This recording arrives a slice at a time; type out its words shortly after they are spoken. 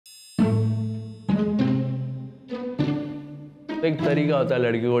एक तरीका होता है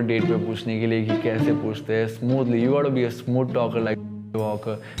लड़कियों को डेट पे पूछने के लिए कि कैसे पूछते हैं smoothly. You got to be a smooth talker like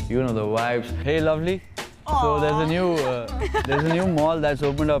walker. You know the vibes. Hey, lovely. So there's a new mall that's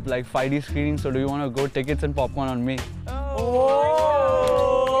opened up, like 5D screening. So do you want to go tickets and popcorn on me?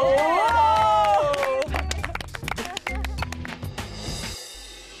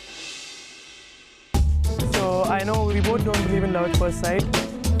 So I know we both don't believe in love at first sight.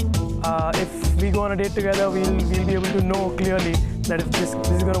 If we go on a date together, we'll be able to know clearly that if this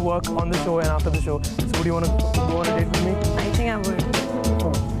is going to work on the show and after the show. So would you want to go on a date with me? I think I would.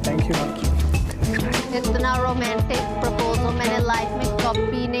 Oh, thank you. इतना romantic proposal मैंने life में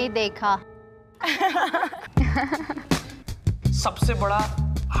कभी नहीं देखा. सबसे बड़ा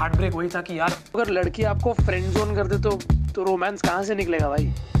heart break वही था कि यार अगर लड़की आपको फ्रेंड जोन कर दे तो रोमांस कहाँ से निकलेगा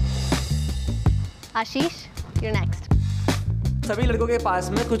भाई. आशीष, you're next. सभी लड़कों के पास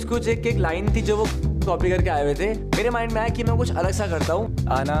में कुछ एक लाइन थी जो वो कॉपी करके आए हुए थे. मेरे माइंड में आया कि मैं कुछ अलग सा करता हूँ.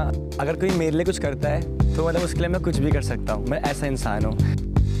 आना, अगर कोई मेरे लिए कुछ करता है तो मतलब उसके लिए मैं कुछ भी कर सकता हूँ. मैं ऐसा इंसान हूँ.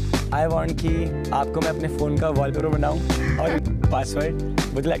 आई वॉन्ट कि आपको मैं अपने फ़ोन का वॉलपेपर बनाऊँ और password.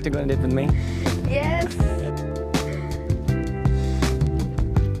 Would you like to go on date with me? Yes.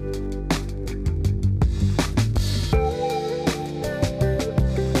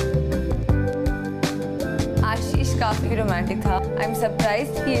 आशीष काफी रोमांटिक था. आई एम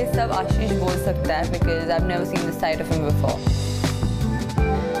सरप्राइज्ड कि ये सब आशीष बोल सकता है because I've never seen this side of him before.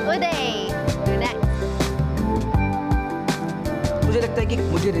 Uday, you're next. मुझे लगता है कि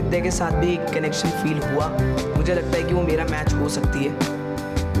मुझे रिद्या के साथ भी एक कनेक्शन फील हुआ. मुझे लगता है कि वो मेरा मैच हो सकती है.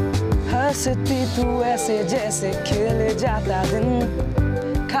 हंसती तू ऐसे जैसे खेले जाता दिन,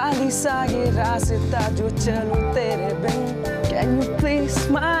 खाली सा ये रास्ता जो चलूं तेरे बिन. Can you please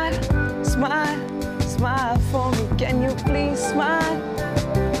smile, smile, smile for me? Can you please smile?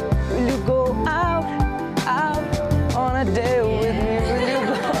 Will you go out, out on a date with me? Will you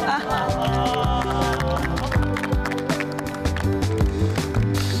go out?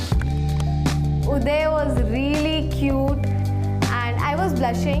 Uday was really cute and I was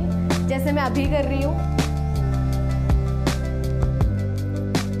blushing जैसे मैं अभी कर रही हूँ.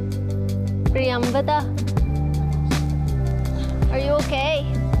 Priyambata, are you okay?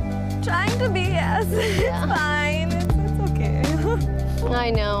 Trying to be, yes. It's fine. It's okay. I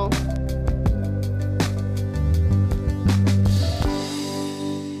know.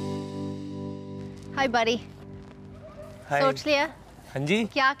 Hi buddy. हाय. सोच लिया हाँ जी.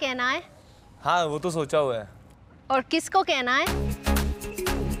 क्या कहना है? हाँ, वो तो सोचा हुआ है. और किसको कहना है?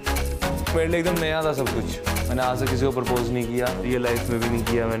 मेरे लिए एकदम नया था सब कुछ. मैंने आज तक किसी को प्रपोज नहीं किया. रियल लाइफ में भी नहीं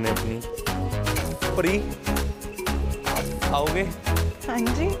किया मैंने अपनी. परी, आओगे? हाँ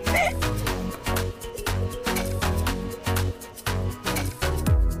जी.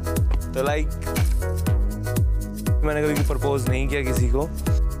 तो लाइक मैंने कभी प्रपोज नहीं किया किसी को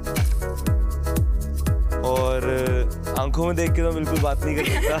और आंखों में देख के तो बिल्कुल बात नहीं कर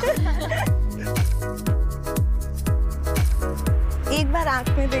सकता. एक बार आँख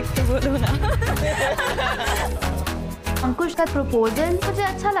में देख के बोलो ना. अंकुश का प्रपोजल मुझे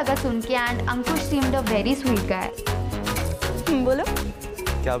अच्छा लगा सुन के and Ankush seemed a very sweet guy. बोलो.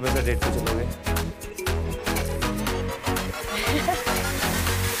 क्या आप मेरे साथ डेट पे चलोगे?